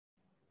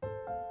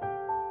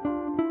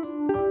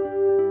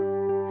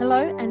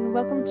Hello and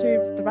welcome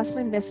to the Russell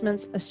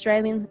Investments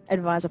Australian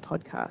Advisor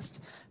Podcast.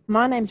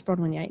 My name's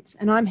Bronwyn Yates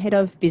and I'm Head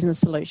of Business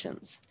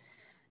Solutions.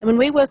 And when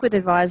we work with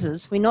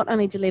advisors, we not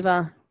only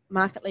deliver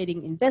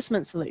market-leading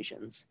investment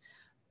solutions,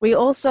 we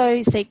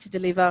also seek to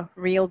deliver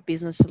real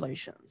business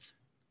solutions,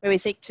 where we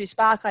seek to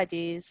spark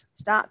ideas,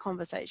 start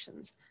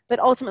conversations, but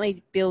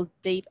ultimately build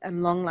deep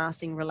and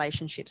long-lasting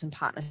relationships and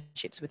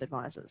partnerships with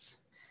advisors.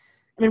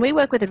 And when we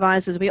work with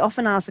advisors, we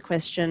often ask the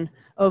question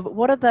of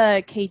what are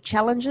the key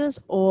challenges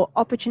or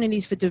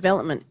opportunities for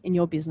development in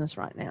your business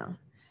right now?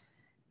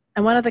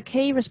 And one of the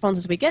key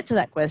responses we get to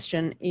that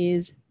question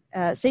is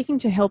seeking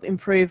to help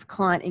improve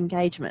client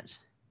engagement,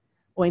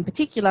 or in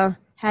particular,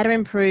 how to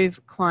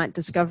improve client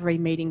discovery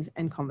meetings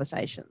and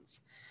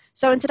conversations.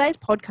 So in today's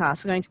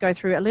podcast, we're going to go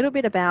through a little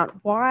bit about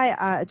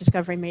why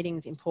discovery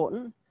meetings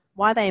important,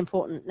 why they're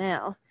important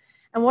now,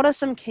 and what are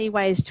some key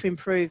ways to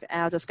improve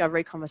our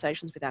discovery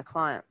conversations with our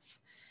clients.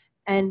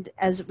 And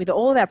as with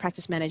all of our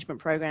practice management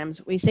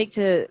programs, we seek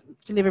to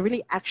deliver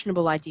really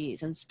actionable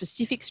ideas and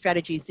specific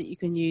strategies that you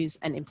can use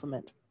and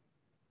implement.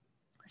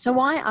 So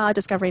why are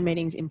discovery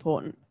meetings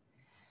important?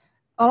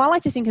 Well, I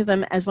like to think of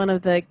them as one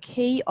of the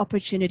key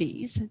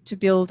opportunities to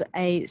build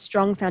a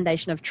strong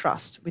foundation of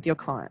trust with your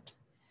client.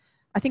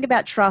 I think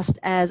about trust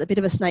as a bit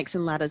of a snakes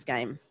and ladders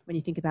game when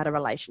you think about a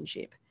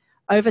relationship.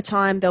 Over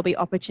time, there'll be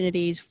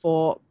opportunities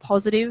for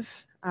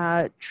positive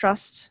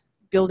trust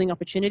building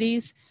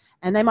opportunities,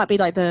 and they might be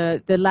like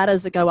the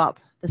ladders that go up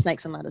the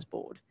snakes and ladders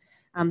board.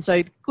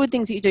 So good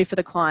things that you do for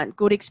the client,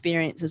 good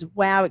experiences,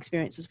 wow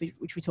experiences,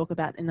 which we talk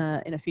about in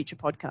a future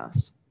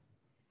podcast.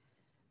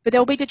 But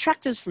there'll be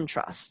detractors from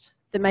trust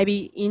that may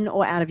be in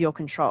or out of your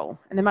control.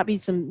 And there might be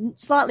some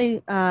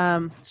slightly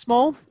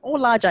small or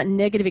larger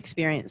negative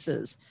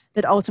experiences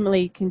that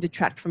ultimately can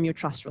detract from your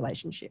trust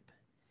relationship.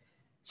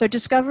 So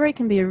discovery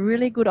can be a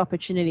really good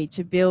opportunity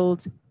to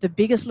build the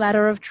biggest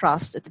ladder of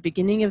trust at the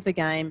beginning of the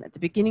game, at the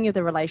beginning of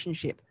the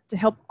relationship, to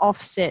help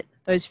offset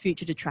those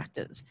future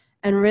detractors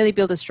and really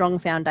build a strong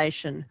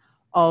foundation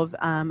of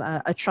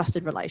a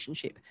trusted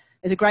relationship.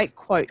 There's a great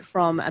quote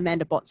from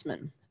Amanda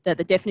Botsman that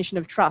the definition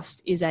of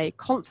trust is a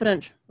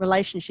confident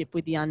relationship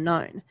with the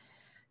unknown.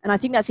 And I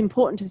think that's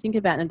important to think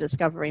about in a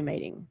discovery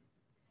meeting,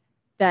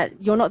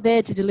 that you're not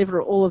there to deliver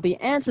all of the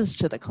answers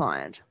to the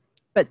client,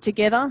 but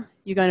together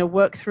you're going to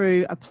work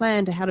through a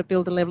plan to how to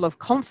build a level of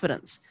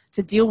confidence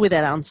to deal with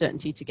that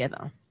uncertainty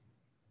together.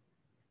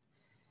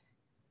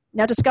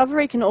 Now,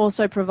 discovery can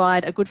also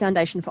provide a good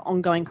foundation for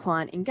ongoing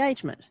client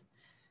engagement.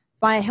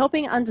 By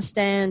helping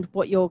understand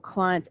what your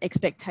client's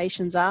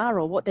expectations are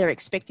or what they're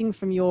expecting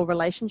from your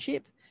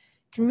relationship,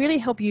 can really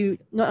help you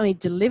not only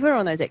deliver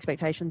on those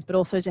expectations, but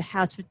also to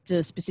how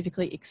to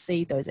specifically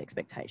exceed those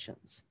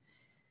expectations.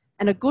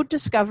 And a good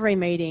discovery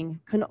meeting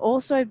can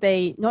also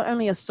be not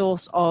only a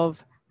source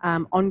of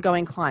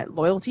ongoing client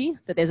loyalty,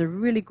 that there's a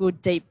really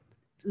good deep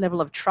level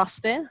of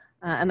trust there,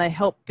 and they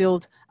help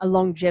build a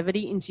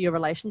longevity into your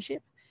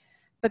relationship.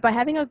 But by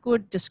having a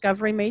good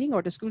discovery meeting or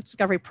a good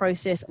discovery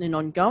process in an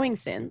ongoing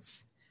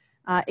sense,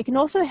 it can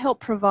also help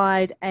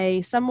provide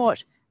a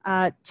somewhat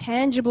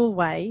tangible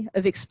way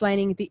of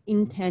explaining the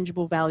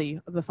intangible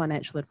value of a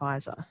financial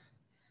advisor.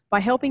 By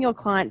helping your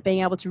client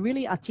being able to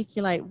really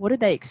articulate what did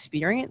they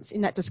experience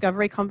in that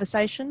discovery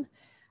conversation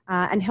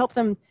and help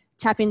them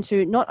tap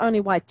into not only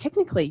why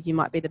technically you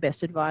might be the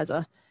best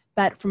advisor,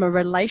 but from a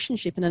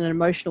relationship and an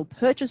emotional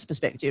purchase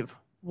perspective,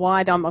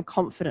 why I'm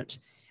confident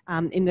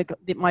in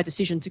my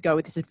decision to go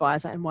with this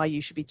advisor and why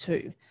you should be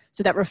too.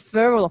 So that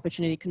referral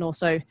opportunity can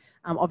also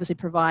obviously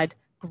provide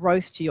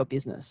growth to your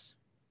business.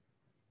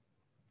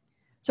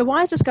 So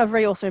why is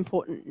discovery also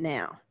important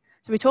now?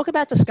 So we talk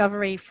about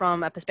discovery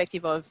from a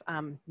perspective of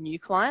new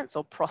clients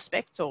or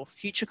prospects or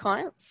future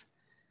clients.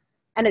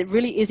 And it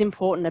really is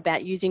important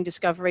about using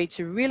discovery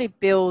to really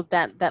build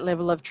that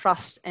level of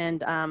trust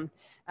and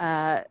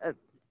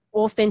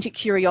authentic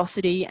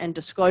curiosity and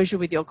disclosure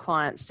with your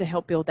clients to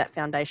help build that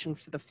foundation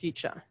for the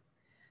future.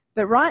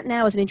 But right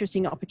now is an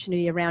interesting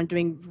opportunity around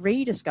doing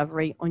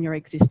rediscovery on your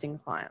existing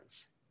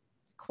clients.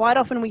 Quite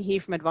often we hear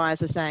from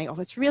advisors saying, oh,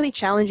 it's really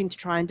challenging to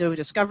try and do a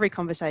discovery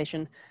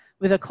conversation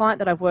with a client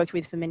that I've worked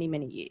with for many,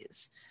 many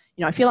years.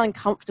 You know, I feel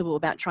uncomfortable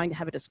about trying to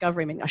have a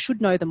discovery meeting. I should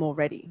know them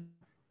already.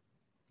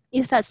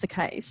 If that's the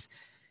case,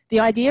 the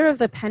idea of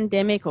the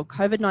pandemic or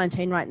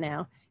COVID-19 right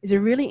now is a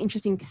really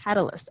interesting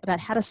catalyst about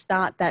how to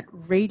start that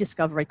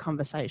rediscovery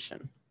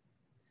conversation.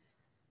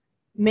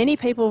 Many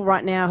people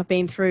right now have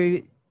been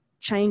through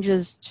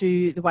changes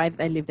to the way that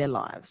they live their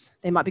lives.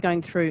 They might be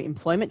going through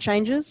employment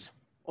changes,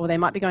 or they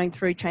might be going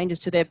through changes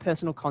to their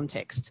personal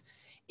context.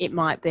 It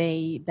might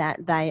be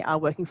that they are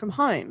working from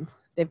home.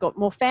 They've got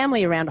more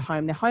family around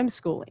home, they're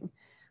homeschooling.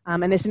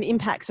 And there's some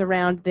impacts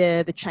around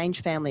the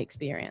change family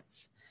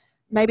experience.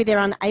 Maybe they're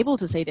unable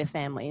to see their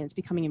family and it's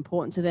becoming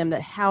important to them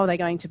that how are they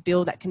going to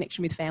build that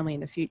connection with family in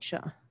the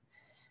future.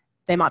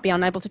 They might be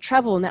unable to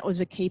travel, and that was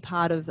a key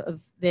part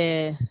of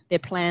their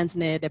plans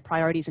and their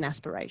priorities and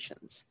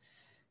aspirations.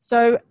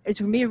 So it's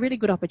going to be a really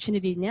good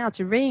opportunity now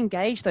to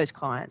re-engage those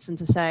clients and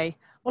to say,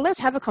 well,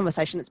 let's have a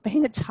conversation. It's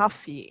been a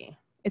tough year.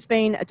 It's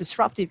been a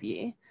disruptive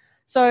year.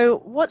 So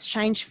what's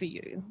changed for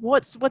you?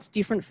 What's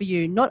different for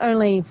you, not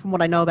only from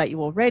what I know about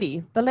you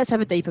already, but let's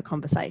have a deeper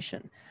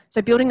conversation.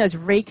 So building those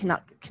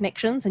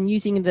connections and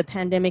using the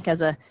pandemic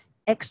as an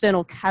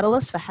external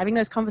catalyst for having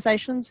those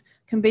conversations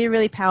can be a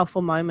really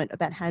powerful moment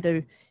about how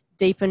to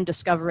deepen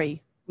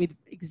discovery with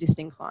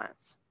existing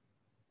clients.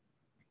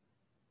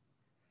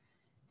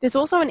 There's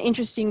also an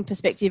interesting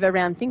perspective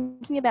around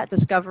thinking about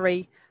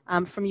discovery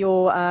from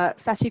your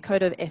FASEA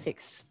Code of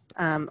Ethics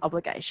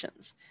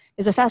obligations.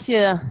 There's a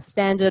FASEA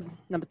standard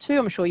number 2,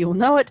 I'm sure you all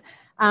know it,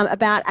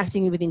 about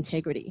acting with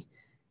integrity.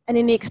 And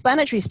in the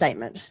explanatory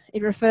statement,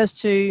 it refers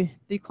to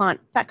the client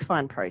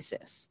fact-find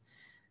process.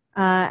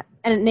 And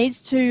it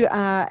needs to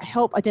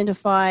help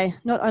identify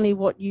not only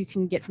what you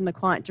can get from the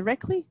client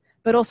directly,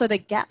 but also the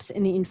gaps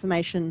in the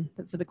information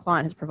that the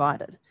client has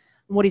provided,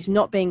 and what is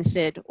not being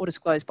said or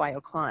disclosed by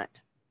your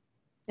client.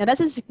 Now,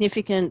 that's a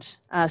significant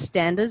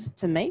standard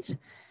to meet.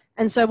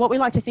 And so what we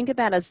like to think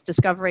about as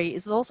discovery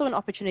is also an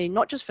opportunity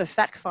not just for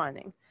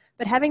fact-finding,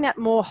 but having that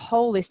more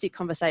holistic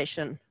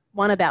conversation,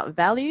 one about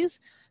values,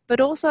 but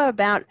also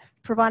about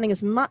providing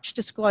as much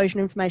disclosure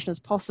and information as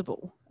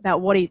possible about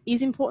what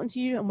is important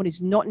to you and what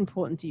is not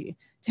important to you,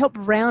 to help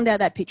round out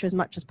that picture as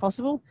much as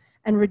possible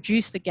and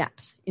reduce the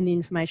gaps in the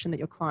information that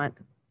your client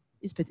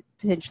is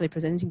potentially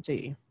presenting to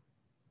you.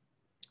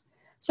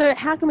 So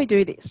how can we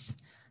do this?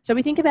 So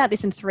we think about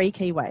this in 3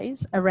 key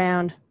ways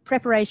around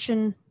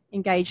preparation,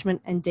 engagement,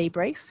 and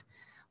debrief.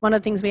 One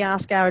of the things we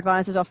ask our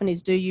advisors often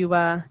is, do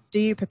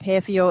you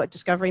prepare for your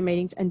discovery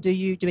meetings, and do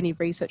you do any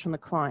research on the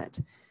client?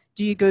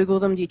 Do you Google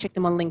them? Do you check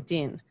them on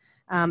LinkedIn?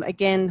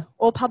 Again,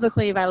 all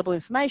publicly available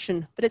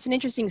information, but it's an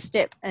interesting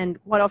step, and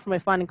quite often we're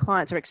finding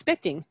clients are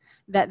expecting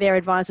that their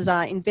advisors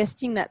are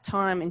investing that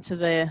time into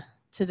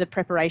the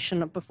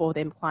preparation before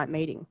their client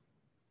meeting.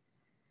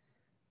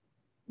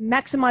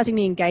 Maximising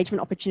the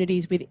engagement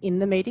opportunities within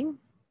the meeting.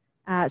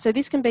 So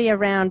this can be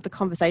around the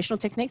conversational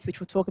techniques, which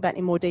we'll talk about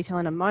in more detail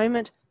in a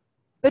moment,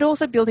 but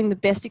also building the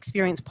best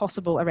experience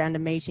possible around a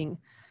meeting,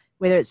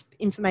 whether it's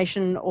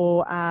information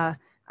or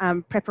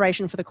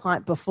preparation for the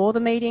client before the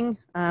meeting.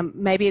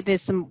 Maybe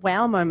there's some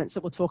wow moments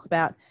that we'll talk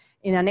about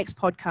in our next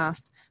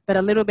podcast, but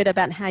a little bit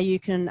about how you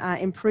can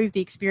improve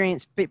the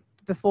experience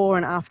before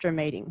and after a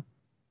meeting.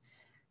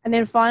 And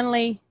then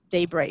finally,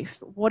 debrief.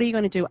 What are you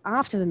going to do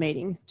after the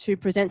meeting to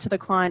present to the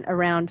client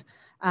around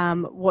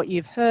what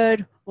you've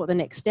heard, what the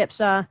next steps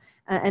are,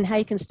 and how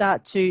you can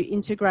start to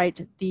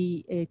integrate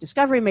the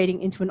discovery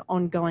meeting into an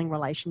ongoing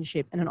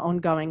relationship and an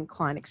ongoing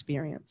client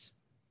experience.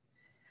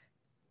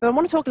 But I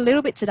want to talk a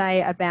little bit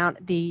today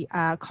about the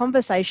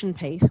conversation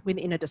piece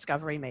within a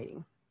discovery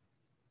meeting.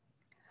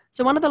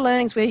 So one of the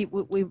learnings we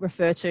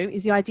refer to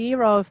is the idea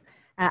of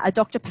a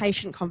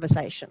doctor-patient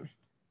conversation,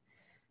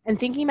 and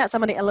thinking about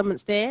some of the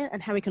elements there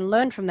and how we can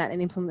learn from that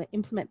and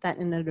implement that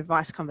in an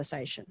advice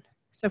conversation.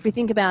 So if we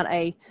think about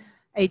a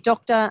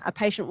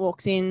patient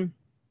walks in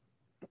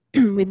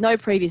with no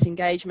previous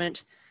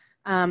engagement,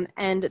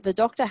 and the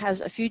doctor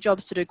has a few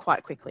jobs to do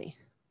quite quickly.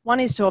 One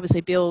is to obviously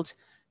build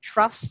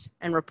trust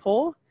and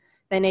rapport.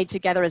 They need to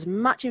gather as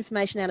much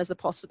information out as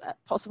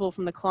possible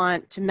from the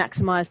client to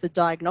maximise the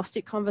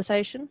diagnostic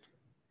conversation.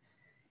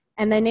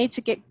 And they need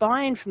to get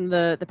buy-in from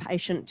the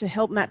patient to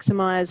help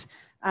maximise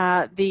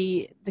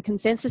the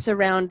consensus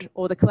around,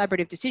 or the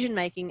collaborative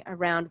decision-making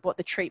around, what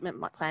the treatment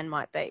plan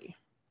might be.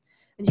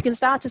 And you can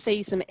start to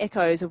see some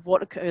echoes of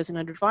what occurs in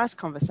an advice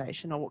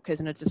conversation or what occurs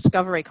in a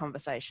discovery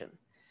conversation.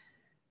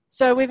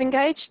 So we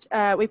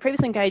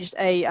previously engaged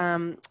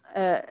a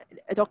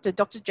Dr.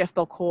 Jeff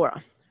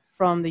Belcora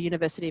from the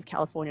University of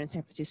California in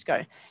San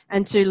Francisco,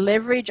 and to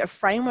leverage a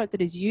framework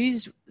that is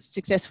used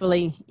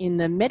successfully in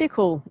the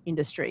medical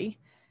industry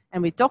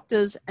and with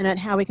doctors, and at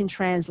how we can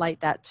translate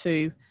that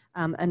to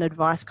an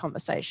advice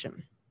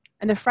conversation.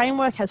 And the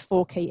framework has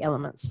 4 key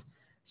elements: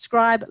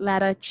 scribe,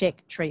 ladder,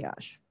 check,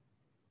 triage.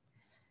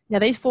 Now,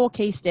 these 4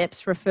 key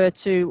steps refer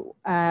to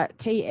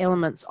key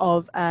elements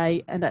of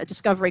a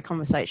discovery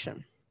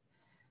conversation.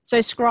 So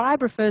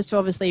scribe refers to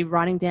obviously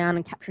writing down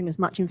and capturing as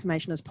much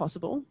information as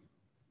possible.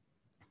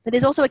 But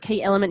there's also a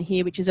key element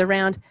here, which is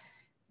around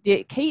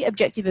the key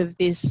objective of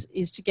this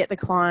is to get the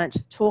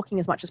client talking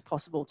as much as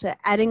possible, to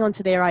adding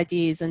onto their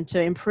ideas and to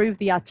improve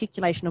the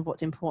articulation of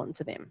what's important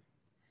to them.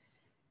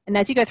 And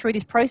as you go through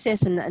this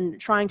process and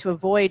trying to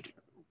avoid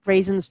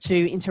reasons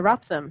to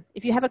interrupt them,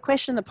 if you have a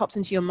question that pops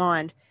into your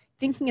mind,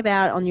 thinking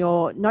about on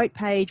your note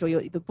page or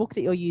the book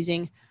that you're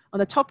using, on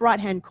the top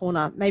right-hand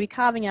corner, maybe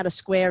carving out a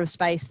square of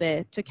space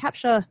there to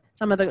capture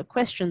some of the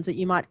questions that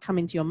you might come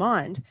into your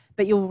mind,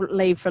 but you'll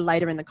leave for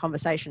later in the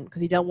conversation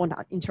because you don't want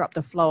to interrupt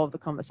the flow of the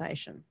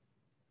conversation.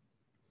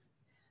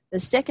 The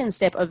second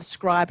step of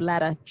scribe,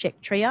 ladder, check,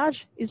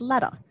 triage is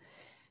ladder.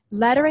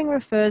 Laddering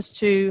refers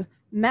to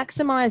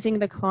maximizing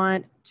the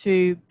client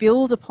to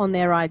build upon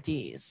their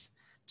ideas,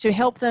 to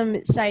help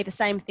them say the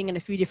same thing in a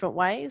few different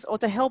ways, or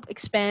to help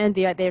expand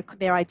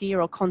their idea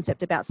or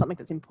concept about something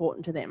that's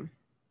important to them.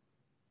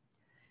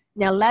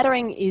 Now,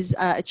 laddering is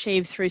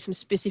achieved through some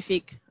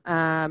specific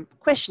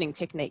questioning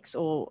techniques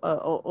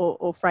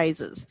or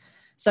phrases.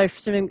 So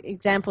some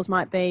examples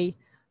might be,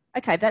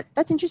 Okay,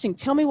 that's interesting.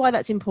 Tell me why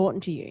that's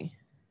important to you.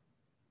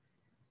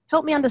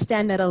 Help me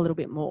understand that a little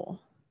bit more.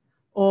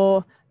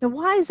 Or then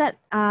why is that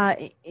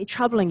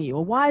troubling you?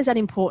 Or why is that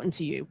important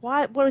to you?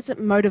 What is it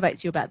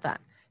motivates you about that?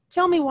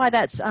 Tell me why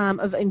that's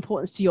of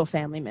importance to your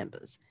family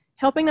members.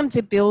 Helping them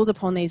to build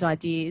upon these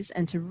ideas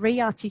and to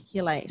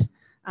re-articulate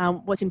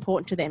what's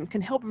important to them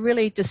can help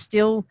really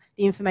distill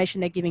the information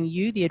they're giving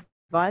you, the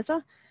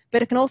advisor,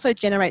 but it can also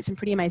generate some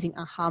pretty amazing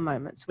aha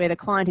moments where the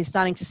client is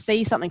starting to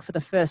see something for the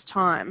first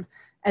time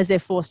as they're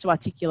forced to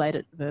articulate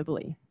it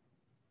verbally.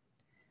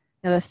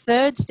 Now, the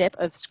third step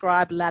of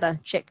scribe, ladder,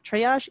 check,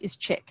 triage is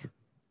check.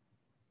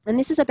 And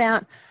this is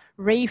about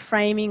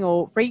reframing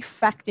or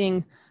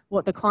refacting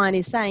what the client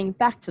is saying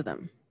back to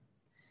them.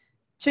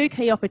 Two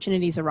key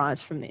opportunities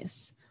arise from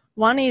this.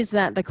 One is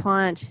that the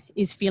client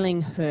is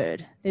feeling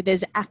heard, that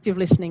there's active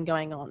listening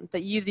going on,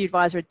 that you, the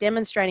advisor, are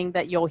demonstrating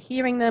that you're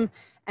hearing them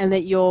and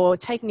that you're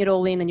taking it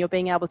all in and you're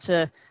being able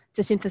to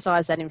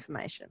synthesize that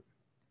information.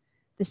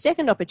 The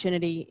second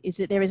opportunity is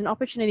that there is an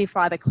opportunity for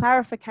either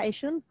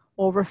clarification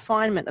or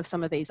refinement of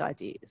some of these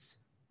ideas.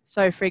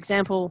 So, for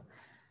example,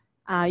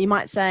 you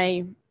might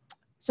say,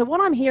 so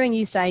what I'm hearing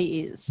you say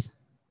is,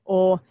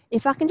 or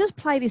if I can just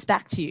play this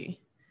back to you,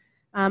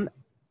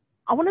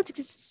 I wanted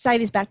to say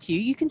this back to you.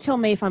 You can tell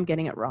me if I'm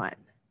getting it right.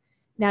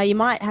 Now, you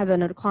might have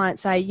a client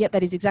say, yep,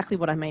 that is exactly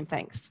what I mean,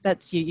 thanks.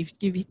 That's you.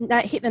 You've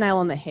hit the nail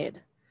on the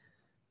head.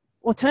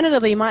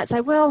 Alternatively, you might say,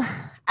 well,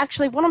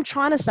 actually, what I'm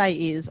trying to say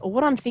is, or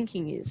what I'm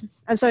thinking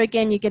is. And so,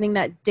 again, you're getting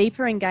that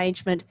deeper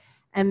engagement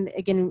and,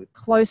 again,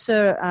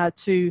 closer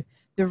to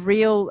the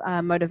real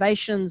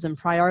motivations and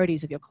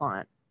priorities of your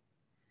client.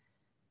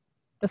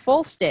 The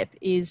fourth step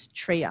is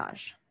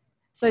triage.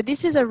 So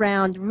this is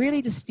around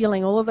really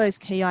distilling all of those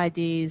key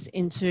ideas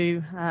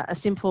into a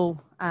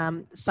simple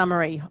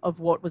summary of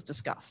what was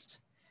discussed.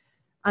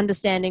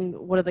 Understanding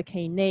what are the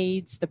key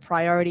needs, the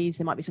priorities,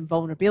 there might be some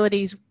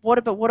vulnerabilities.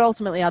 What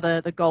ultimately are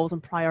the goals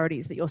and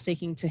priorities that you're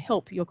seeking to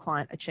help your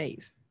client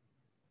achieve?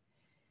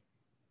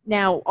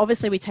 Now,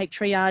 obviously we take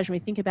triage and we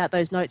think about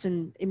those notes,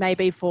 and it may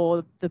be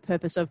for the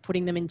purpose of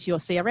putting them into your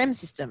CRM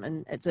system,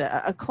 and it's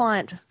a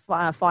client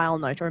file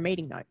note or a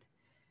meeting note.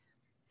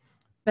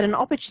 But an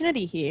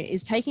opportunity here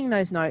is taking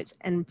those notes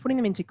and putting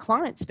them into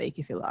client speak,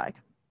 if you like,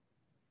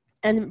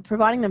 and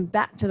providing them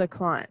back to the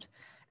client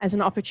as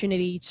an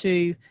opportunity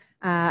to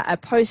a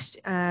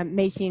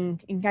post-meeting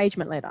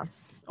engagement letter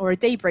or a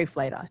debrief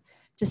letter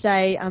to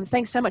say,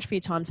 thanks so much for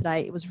your time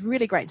today. It was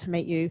really great to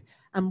meet you.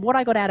 What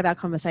I got out of our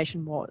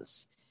conversation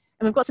was,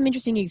 and we've got some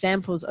interesting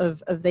examples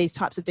of these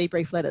types of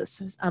debrief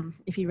letters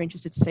if you're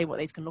interested to see what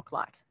these can look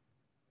like.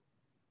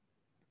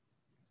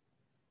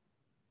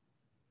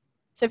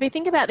 So if you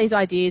think about these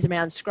ideas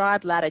around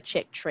scribe, ladder,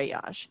 check,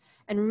 triage,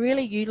 and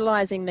really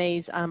utilising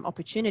these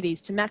opportunities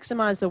to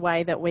maximise the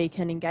way that we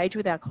can engage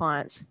with our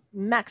clients,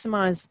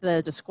 maximise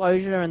the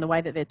disclosure and the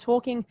way that they're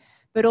talking,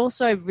 but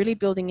also really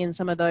building in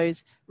some of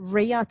those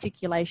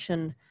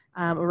re-articulation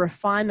or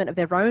refinement of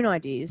their own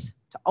ideas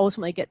to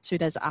ultimately get to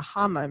those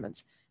aha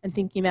moments, and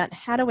thinking about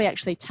how do we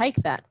actually take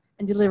that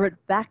and deliver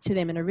it back to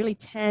them in a really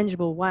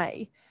tangible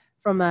way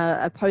from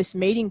a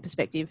post-meeting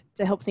perspective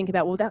to help think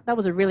about, well, that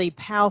was a really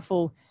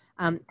powerful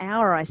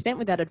hour I spent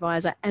with that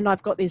advisor, and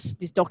I've got this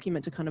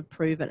document to kind of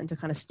prove it and to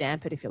kind of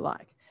stamp it, if you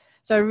like.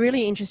 So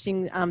really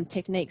interesting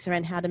techniques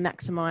around how to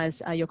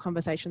maximise your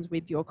conversations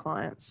with your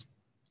clients.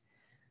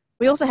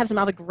 We also have some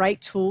other great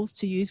tools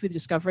to use with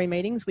discovery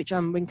meetings, which we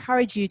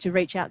encourage you to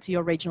reach out to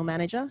your regional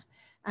manager.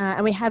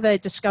 And we have a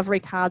discovery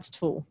cards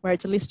tool where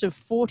it's a list of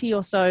 40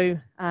 or so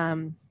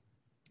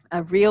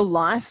real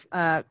life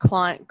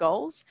client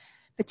goals,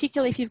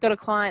 particularly if you've got a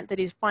client that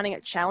is finding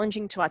it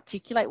challenging to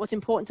articulate what's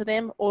important to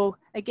them, or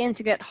again,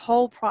 to get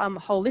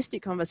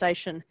holistic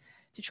conversation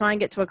to try and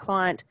get to a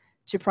client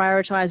to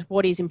prioritize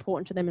what is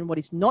important to them and what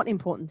is not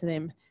important to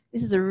them.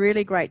 This is a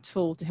really great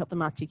tool to help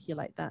them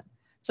articulate that.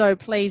 So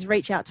please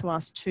reach out to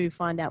us to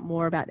find out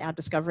more about our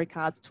Discovery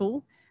Cards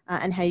tool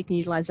and how you can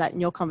utilize that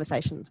in your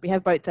conversations. We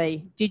have both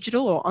a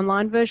digital or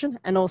online version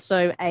and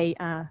also a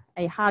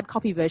hard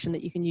copy version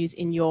that you can use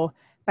in your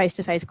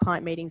face-to-face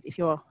client meetings if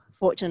you're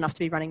fortunate enough to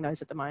be running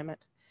those at the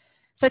moment.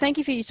 So thank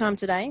you for your time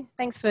today.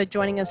 Thanks for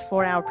joining us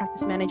for our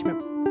practice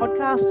management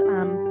podcast,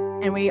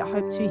 and we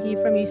hope to hear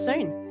from you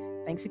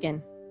soon. Thanks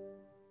again.